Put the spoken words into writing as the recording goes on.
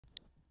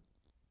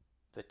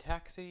The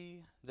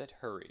Taxi That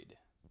Hurried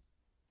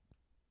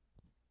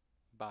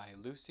by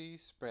Lucy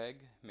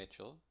Sprague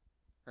Mitchell,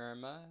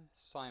 Irma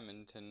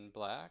Simonton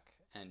Black,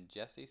 and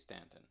Jessie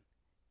Stanton.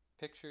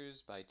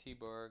 Pictures by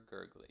Tibor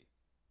Gergely.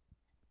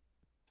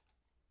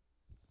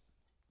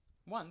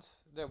 Once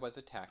there was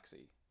a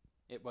taxi.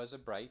 It was a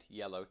bright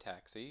yellow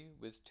taxi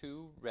with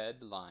two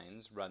red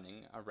lines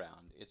running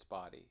around its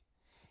body.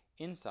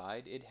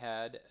 Inside it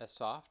had a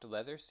soft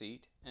leather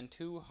seat and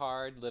two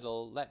hard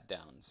little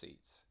let-down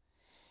seats.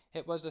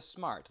 It was a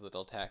smart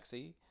little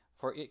taxi,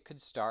 for it could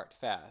start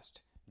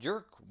fast.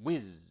 Jerk,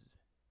 whiz!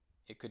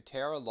 It could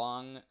tear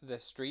along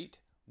the street.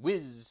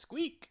 Whiz,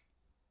 squeak!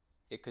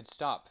 It could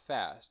stop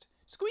fast.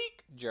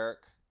 Squeak,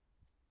 jerk!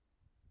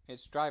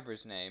 Its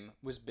driver's name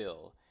was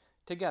Bill.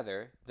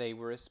 Together they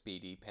were a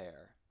speedy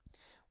pair.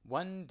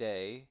 One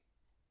day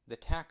the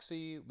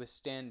taxi was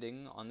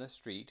standing on the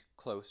street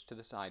close to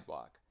the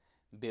sidewalk.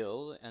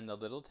 Bill and the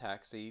little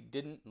taxi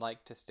didn't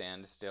like to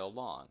stand still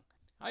long.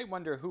 "I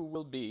wonder who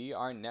will be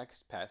our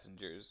next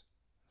passengers,"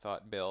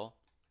 thought Bill.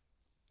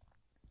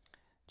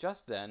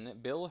 Just then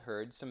Bill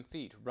heard some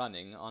feet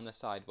running on the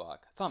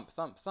sidewalk. Thump,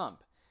 thump,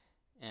 thump.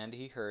 And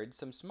he heard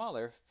some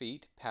smaller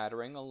feet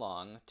pattering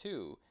along,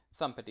 too.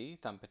 Thumpety,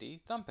 thumpety,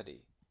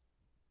 thumpety.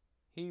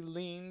 He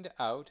leaned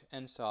out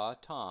and saw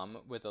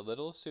Tom with a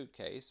little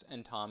suitcase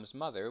and Tom's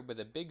mother with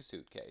a big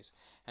suitcase,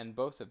 and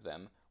both of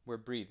them were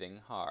breathing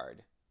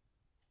hard.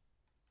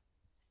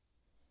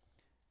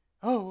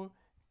 "Oh!"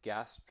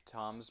 gasped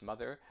Tom's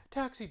mother.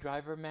 "Taxi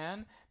driver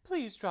man,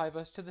 please drive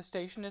us to the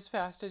station as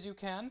fast as you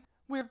can.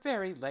 We're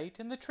very late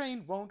and the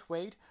train won't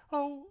wait.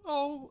 Oh,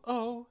 oh,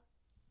 oh!"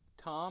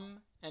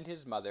 Tom and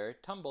his mother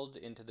tumbled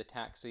into the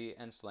taxi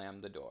and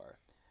slammed the door.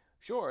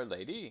 "Sure,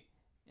 lady,"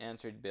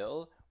 answered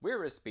Bill.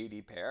 "We're a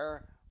speedy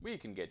pair. We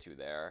can get you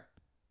there."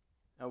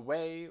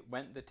 Away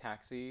went the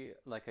taxi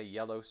like a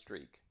yellow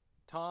streak.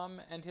 Tom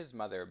and his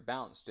mother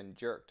bounced and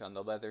jerked on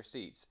the leather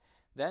seats.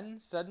 Then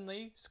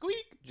suddenly,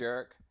 squeak,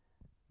 jerk!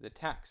 The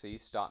taxi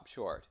stopped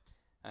short.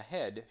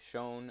 Ahead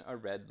shone a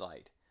red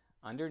light.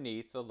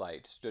 Underneath the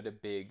light stood a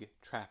big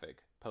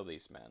traffic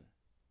policeman.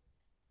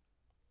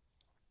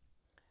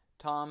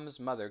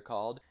 Tom's mother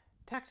called,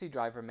 "Taxi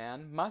driver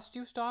man, must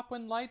you stop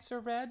when lights are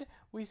red?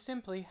 We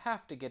simply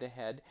have to get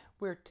ahead.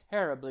 We're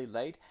terribly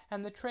late,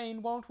 and the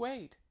train won't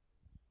wait."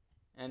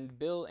 And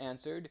Bill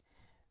answered,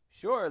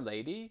 "Sure,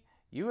 lady.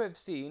 You have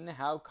seen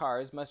how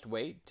cars must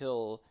wait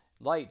till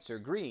lights are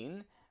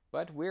green,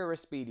 but we're a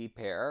speedy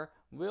pair.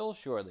 We'll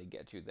surely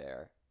get you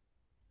there."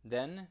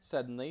 Then,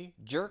 suddenly,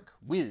 jerk,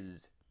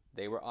 whiz!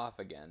 They were off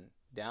again,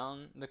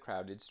 down the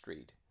crowded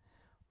street.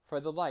 For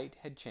the light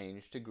had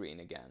changed to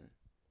green again.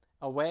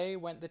 Away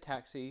went the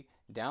taxi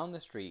down the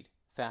street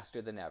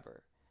faster than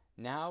ever.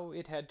 Now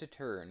it had to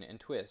turn and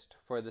twist,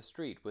 for the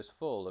street was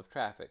full of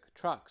traffic,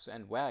 trucks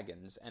and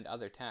wagons and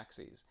other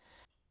taxis.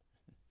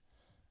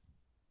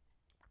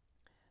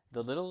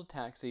 The little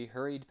taxi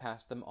hurried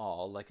past them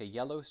all like a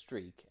yellow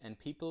streak, and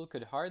people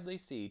could hardly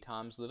see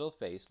Tom's little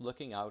face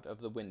looking out of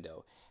the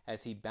window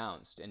as he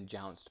bounced and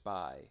jounced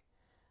by.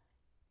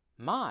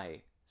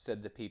 "My!"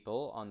 said the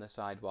people on the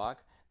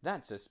sidewalk.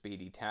 "That's a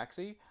speedy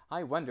taxi.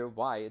 I wonder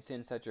why it's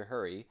in such a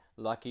hurry.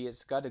 Lucky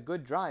it's got a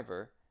good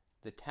driver."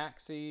 The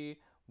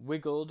taxi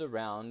wiggled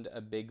around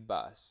a big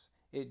bus.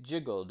 It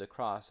jiggled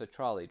across a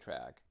trolley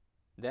track.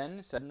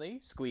 Then suddenly,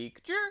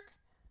 squeak, jerk!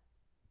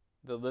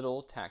 The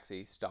little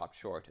taxi stopped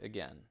short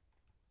again.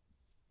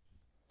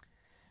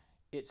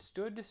 It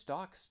stood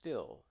stock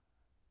still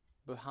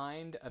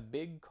behind a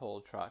big coal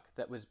truck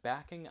that was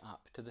backing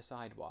up to the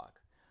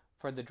sidewalk,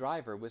 for the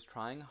driver was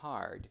trying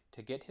hard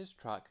to get his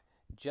truck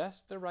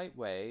just the right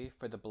way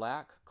for the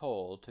black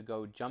coal to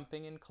go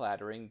jumping and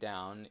clattering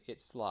down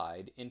its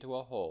slide into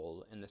a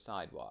hole in the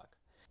sidewalk.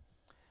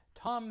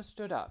 Tom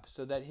stood up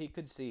so that he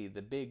could see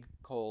the big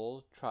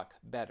coal truck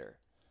better.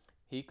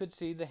 He could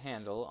see the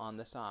handle on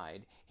the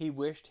side. He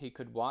wished he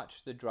could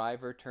watch the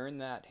driver turn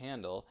that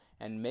handle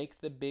and make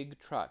the big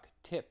truck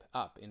tip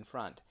up in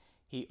front.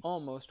 He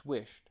almost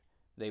wished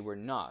they were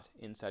not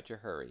in such a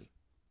hurry.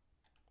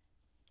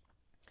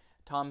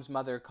 Tom's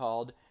mother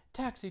called,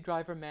 "Taxi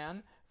driver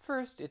man,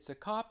 first it's a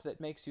cop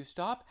that makes you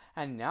stop,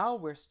 and now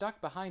we're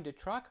stuck behind a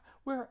truck.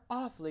 We're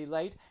awfully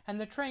late,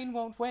 and the train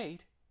won't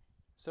wait."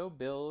 So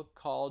Bill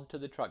called to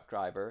the truck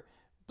driver,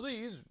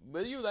 "Please,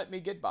 will you let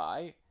me get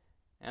by?"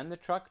 And the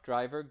truck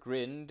driver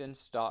grinned and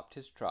stopped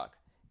his truck.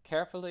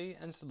 Carefully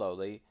and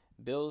slowly,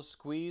 Bill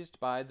squeezed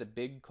by the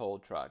big coal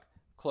truck,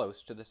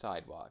 close to the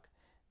sidewalk.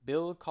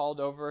 Bill called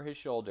over his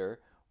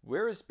shoulder,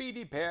 "We're a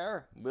speedy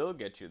pair. We'll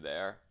get you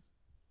there."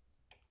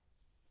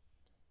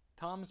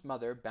 Tom's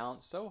mother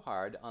bounced so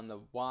hard on the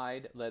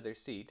wide leather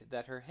seat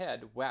that her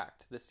head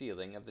whacked the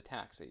ceiling of the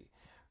taxi.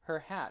 Her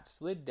hat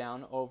slid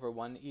down over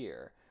one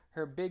ear.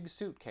 Her big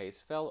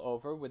suitcase fell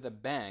over with a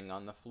bang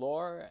on the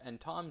floor,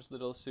 and Tom's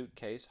little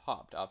suitcase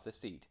hopped off the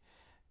seat.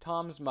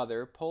 Tom's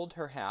mother pulled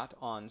her hat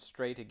on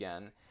straight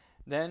again.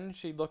 Then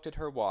she looked at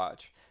her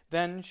watch.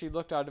 Then she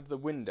looked out of the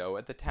window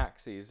at the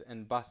taxis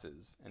and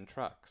buses and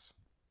trucks.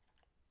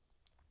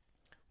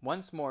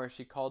 Once more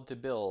she called to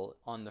Bill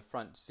on the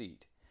front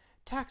seat.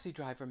 "Taxi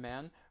driver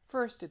man,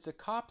 first it's a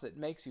cop that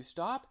makes you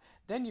stop,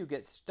 then you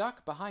get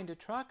stuck behind a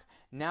truck.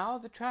 Now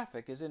the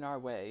traffic is in our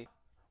way.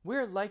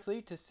 We're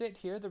likely to sit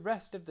here the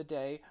rest of the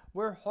day.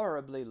 We're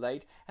horribly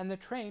late, and the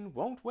train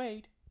won't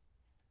wait."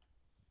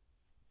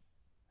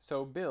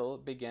 So Bill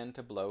began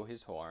to blow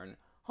his horn.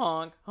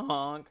 "Honk,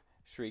 honk,"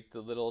 shrieked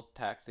the little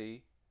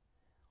taxi.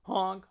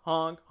 "Honk,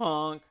 honk,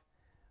 honk.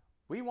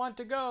 We want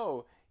to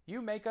go.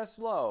 You make us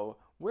slow.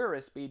 We're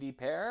a speedy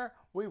pair.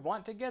 We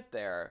want to get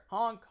there.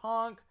 Honk,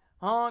 honk,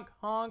 honk,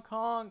 honk,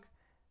 honk."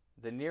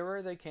 The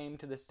nearer they came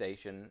to the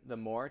station, the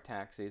more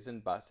taxis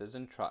and buses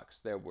and trucks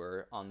there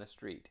were on the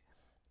street.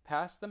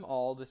 Past them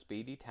all the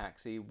speedy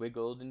taxi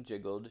wiggled and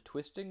jiggled,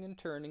 twisting and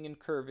turning and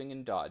curving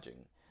and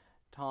dodging.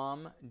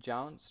 Tom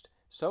jounced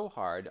so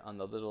hard on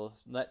the little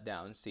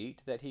let-down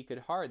seat that he could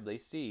hardly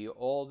see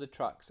all the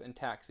trucks and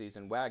taxis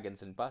and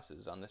wagons and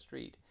buses on the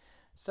street.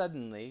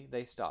 Suddenly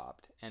they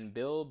stopped, and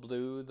Bill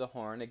blew the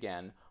horn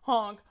again.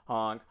 "Honk,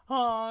 honk,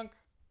 honk."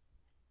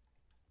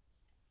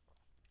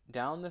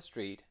 Down the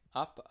street,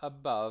 up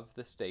above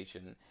the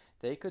station,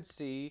 they could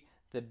see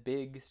the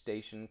big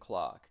station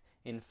clock.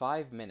 In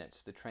 5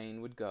 minutes the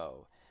train would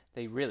go.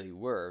 They really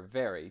were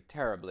very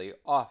terribly,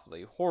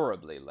 awfully,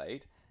 horribly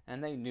late,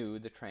 and they knew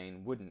the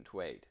train wouldn't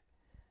wait.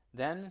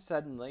 Then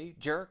suddenly,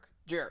 jerk,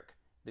 jerk,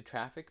 the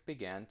traffic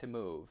began to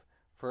move.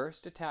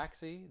 First a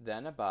taxi,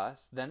 then a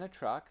bus, then a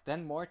truck,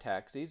 then more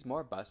taxis,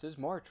 more buses,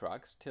 more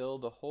trucks, till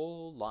the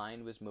whole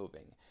line was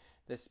moving.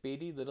 The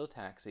speedy little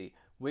taxi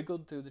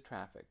wiggled through the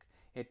traffic.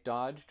 It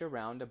dodged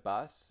around a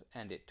bus,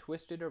 and it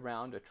twisted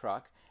around a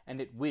truck,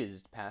 and it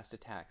whizzed past a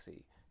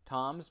taxi.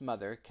 Tom's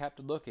mother kept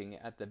looking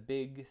at the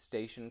big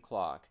station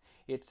clock.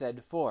 It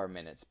said 4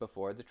 minutes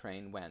before the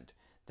train went,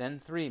 then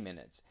 3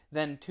 minutes,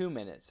 then 2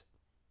 minutes,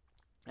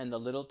 and the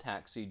little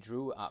taxi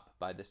drew up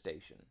by the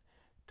station.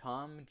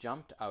 Tom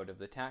jumped out of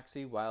the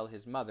taxi while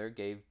his mother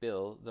gave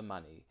Bill the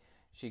money.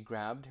 She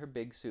grabbed her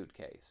big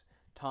suitcase.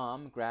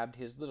 Tom grabbed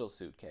his little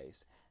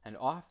suitcase, and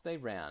off they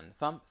ran,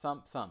 thump,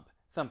 thump, thump,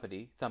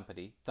 thumpity,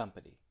 thumpity,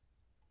 thumpity.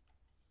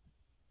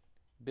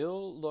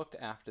 Bill looked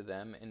after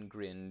them and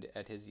grinned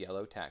at his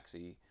yellow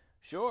taxi.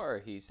 "Sure,"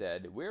 he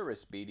said, "we're a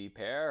speedy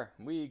pair.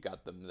 We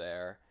got them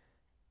there."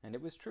 And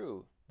it was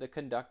true. The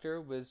conductor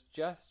was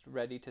just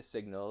ready to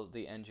signal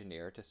the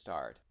engineer to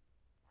start.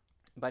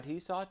 But he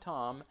saw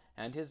Tom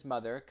and his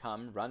mother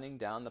come running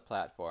down the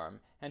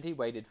platform, and he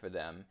waited for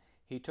them.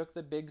 He took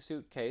the big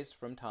suitcase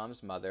from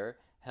Tom's mother,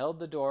 held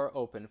the door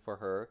open for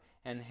her,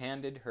 and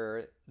handed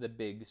her the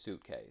big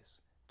suitcase.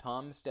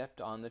 Tom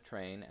stepped on the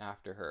train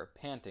after her,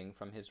 panting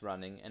from his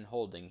running and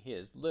holding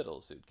his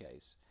little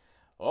suitcase.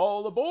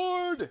 "All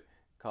aboard!"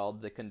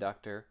 called the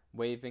conductor,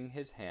 waving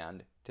his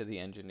hand to the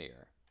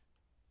engineer.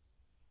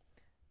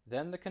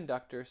 Then the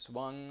conductor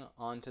swung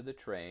onto the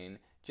train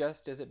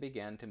just as it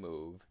began to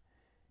move.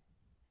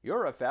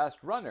 "You're a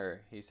fast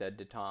runner," he said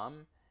to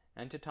Tom,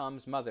 and to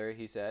Tom's mother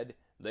he said,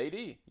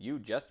 "Lady, you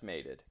just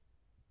made it."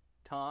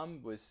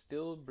 Tom was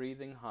still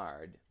breathing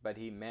hard, but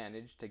he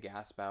managed to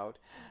gasp out,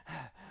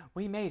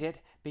 "We made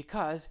it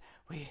because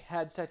we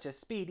had such a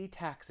speedy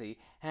taxi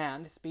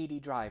and speedy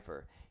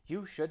driver.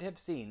 You should have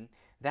seen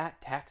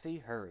that taxi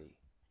hurry."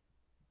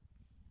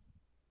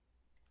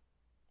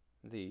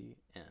 The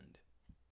end.